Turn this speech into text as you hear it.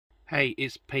Hey,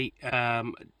 it's Pete.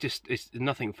 It's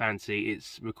nothing fancy.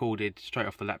 It's recorded straight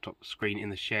off the laptop screen in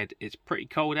the shed. It's pretty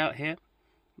cold out here.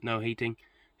 No heating.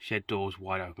 Shed doors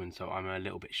wide open, so I'm a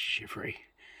little bit shivery.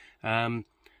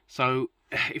 So,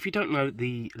 if you don't know,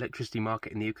 the electricity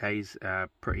market in the UK is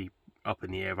pretty up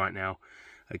in the air right now.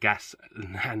 Gas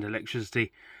and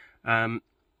electricity.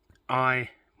 I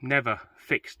never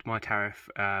fixed my tariff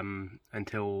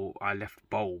until I left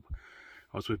Bulb.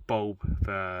 I was with Bulb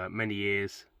for many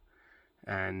years,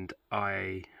 and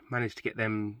I managed to get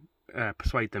them,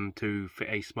 persuade them to fit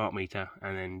a smart meter,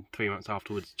 and then 3 months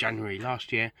afterwards, January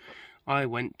last year, I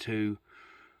went to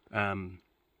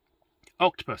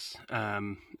Octopus,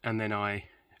 and then I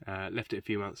left it a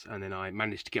few months, and then I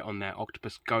managed to get on their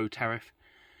Octopus Go tariff.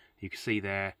 You can see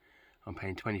there I'm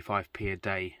paying 25p a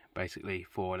day basically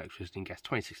for electricity and gas,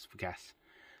 26 for gas,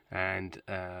 and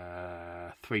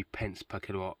 3 pence per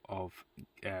kilowatt of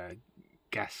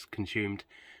gas consumed.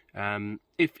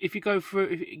 If you go through,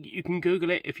 you can Google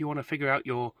it if you want to figure out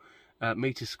your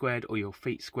meters squared or your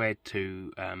feet squared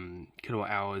to kilowatt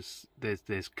hours.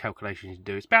 There's calculations you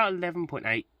do. It's about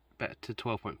 11.8 to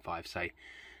 12.5, say.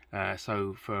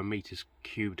 So for a meters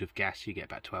cubed of gas, you get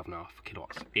about 12.5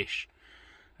 kilowatts ish.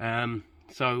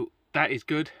 So that is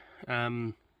good.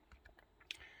 And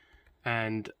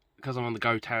because I'm on the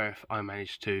Go tariff, I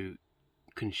managed to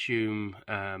consume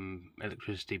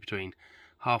electricity between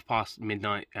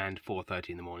midnight and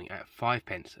 4:30 in the morning at 5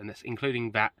 pence, and that's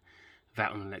including VAT.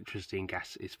 VAT on electricity and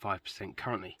gas is 5%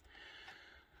 currently.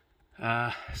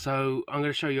 So I'm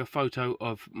going to show you a photo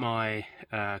of my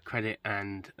credit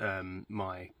and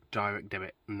my direct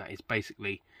debit, and that is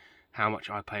basically how much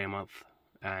I pay a month.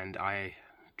 And I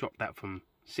dropped that from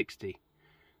 60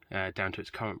 down to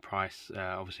its current price.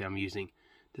 Obviously, I'm using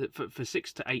for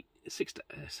 6 to 8,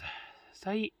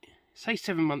 say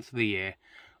 7 months of the year.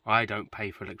 I don't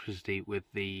pay for electricity with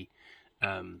the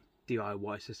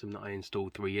DIY system that I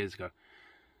installed 3 years ago,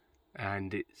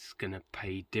 and it's going to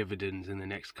pay dividends in the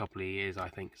next couple of years, I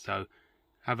think. So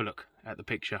have a look at the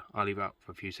picture. I'll leave it up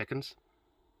for a few seconds.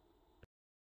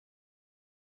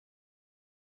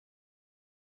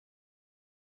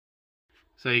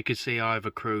 So you can see I've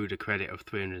accrued a credit of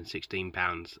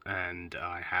 £316, and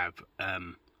I have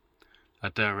a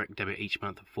direct debit each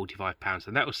month of £45,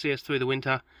 and that will see us through the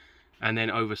winter. And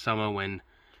then over summer, when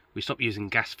we stop using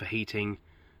gas for heating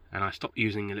and I stop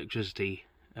using electricity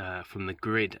from the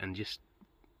grid and just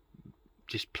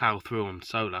plough through on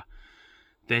solar,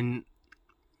 then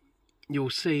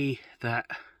you'll see that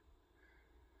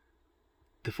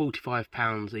the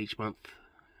 £45 each month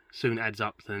soon adds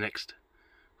up to the next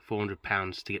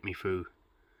 £400 to get me through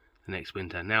the next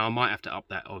winter. Now I might have to up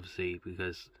that, obviously,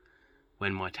 because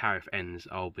when my tariff ends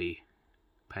I'll be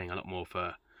paying a lot more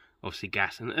for obviously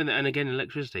gas and again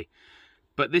electricity.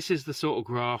 But this is the sort of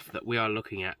graph that we are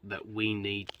looking at, that we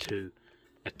need to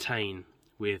attain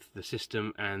with the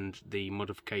system and the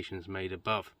modifications made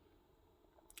above.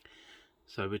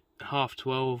 So at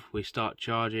 12:30 we start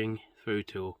charging through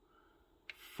till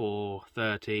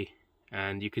 4:30,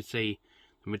 and you could see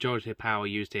the majority of power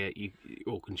used here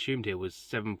or consumed here was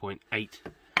 7.8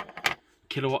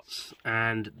 kilowatts,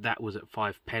 and that was at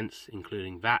 5 pence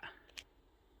including VAT.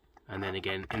 And then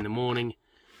again in the morning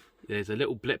there's a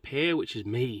little blip here, which is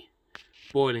me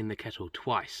boiling the kettle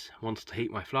twice. Once to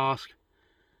heat my flask,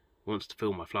 once to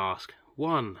fill my flask.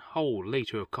 1 whole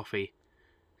litre of coffee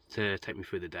to take me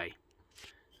through the day.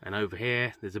 And over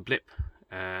here there's a blip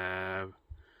about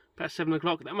 7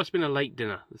 o'clock. That must have been a late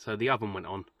dinner, so the oven went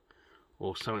on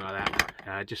or something like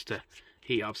that, just to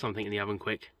heat up something in the oven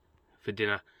quick for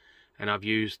dinner. And I've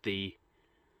used the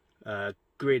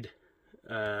grid,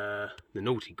 the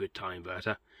naughty grid tie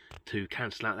inverter, to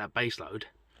cancel out that base load,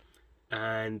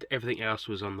 and everything else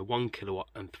was on the 1 kilowatt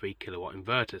and 3 kilowatt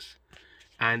inverters.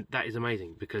 And that is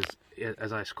amazing, because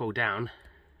as I scroll down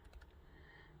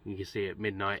you can see at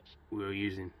midnight we were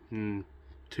using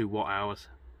 2 watt hours,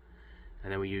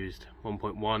 and then we used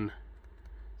 1.17,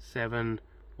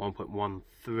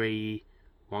 1.13,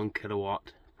 1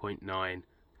 kilowatt, 0.9,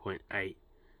 0.8,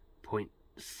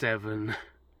 0.7,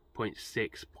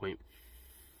 0.6,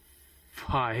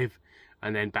 0.5,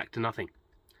 and then back to nothing.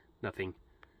 Nothing.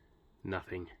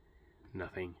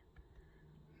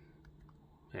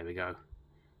 There we go.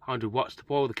 100 watts to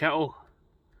boil the kettle.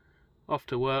 Off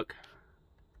to work.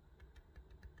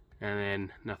 And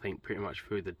then nothing pretty much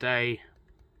through the day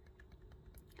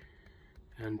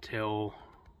until,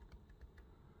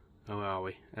 oh, where are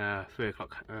we? 3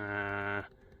 o'clock.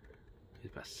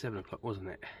 It's about 7 o'clock, wasn't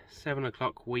it? 7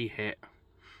 o'clock we hit,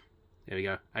 there we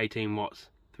go, 18 watts,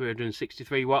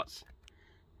 363 watts,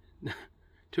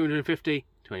 250,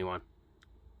 21,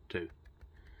 2.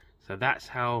 So that's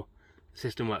how the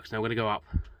system works. Now we're going to go up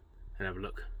and have a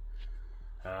look.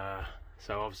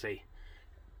 So obviously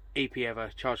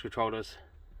EP-Ever charge controllers.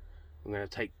 I'm going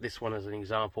to take this one as an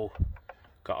example.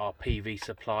 Got our PV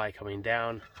supply coming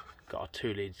down, got our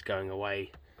 2 leads going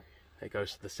away. It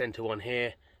goes to the center one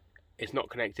here. It's not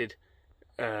connected,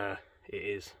 it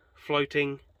is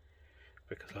floating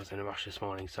because I was in a rush this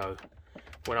morning. So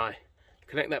when I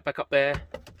connect that back up there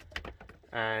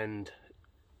and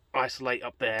isolate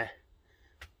up there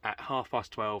at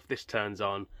 12:30, this turns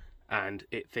on and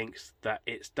it thinks that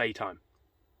it's daytime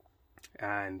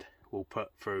and will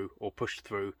put through or push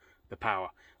through the power.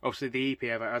 Obviously the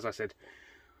EP-Ever, as I said,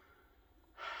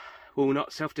 will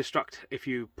not self-destruct if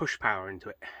you push power into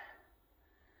it.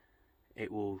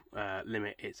 It will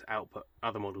limit its output.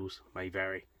 Other models may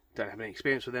vary. Don't have any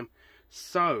experience with them.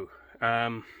 So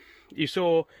you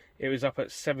saw it was up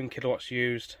at 7 kilowatts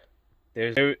used.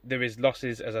 There is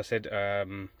losses, as I said.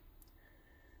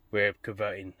 We're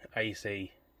converting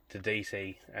AC to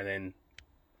DC and then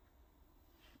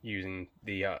using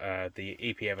the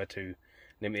EP-Ever to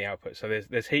limit the output. So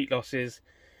there's heat losses.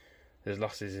 There's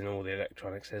losses in all the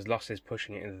electronics. There's losses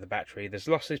pushing it into the battery. There's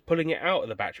losses pulling it out of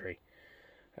the battery.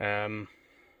 But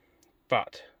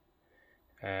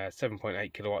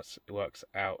 7.8 kilowatts works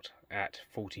out at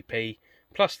 40p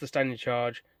plus the standing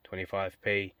charge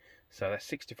 25p. So that's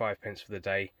 65 pence for the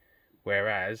day.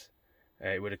 Whereas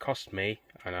it would have cost me,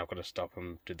 and I've got to stop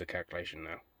and do the calculation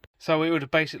now. So it would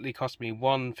have basically cost me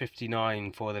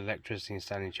 $1.59 for the electricity and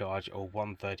standing charge, or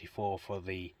 $1.34 for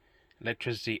the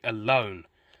electricity alone.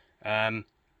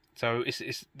 So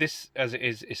it's this as it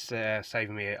is, it's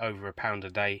saving me over £1 a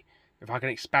day. If I can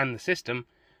expand the system,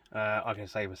 I can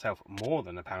save myself more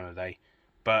than £1 a day.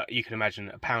 But you can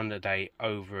imagine £1 a day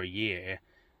over a year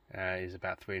is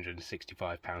about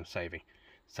 £365 saving.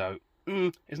 So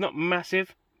it's not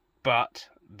massive, but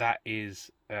that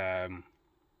is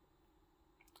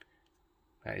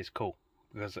cool,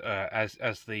 because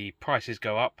as the prices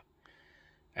go up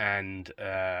and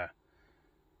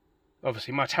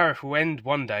obviously my tariff will end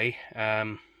one day,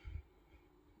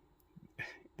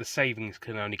 the savings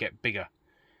can only get bigger.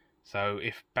 So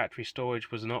if battery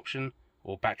storage was an option,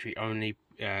 or battery only,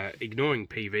 ignoring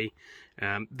PV,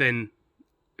 then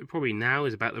probably now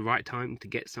is about the right time to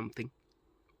get something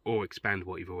or expand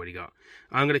what you've already got.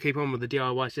 I'm going to keep on with the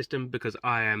DIY system because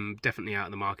I am definitely out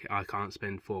of the market. I can't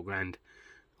spend £4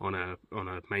 on a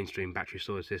mainstream battery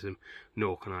storage system,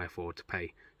 nor can I afford to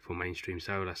pay for mainstream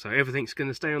solar. So everything's going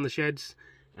to stay on the sheds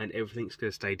and everything's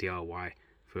going to stay DIY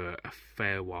for a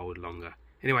fair while longer.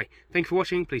 Anyway, thanks for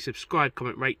watching. Please subscribe,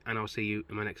 comment, rate, and I'll see you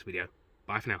in my next video.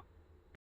 Bye for now.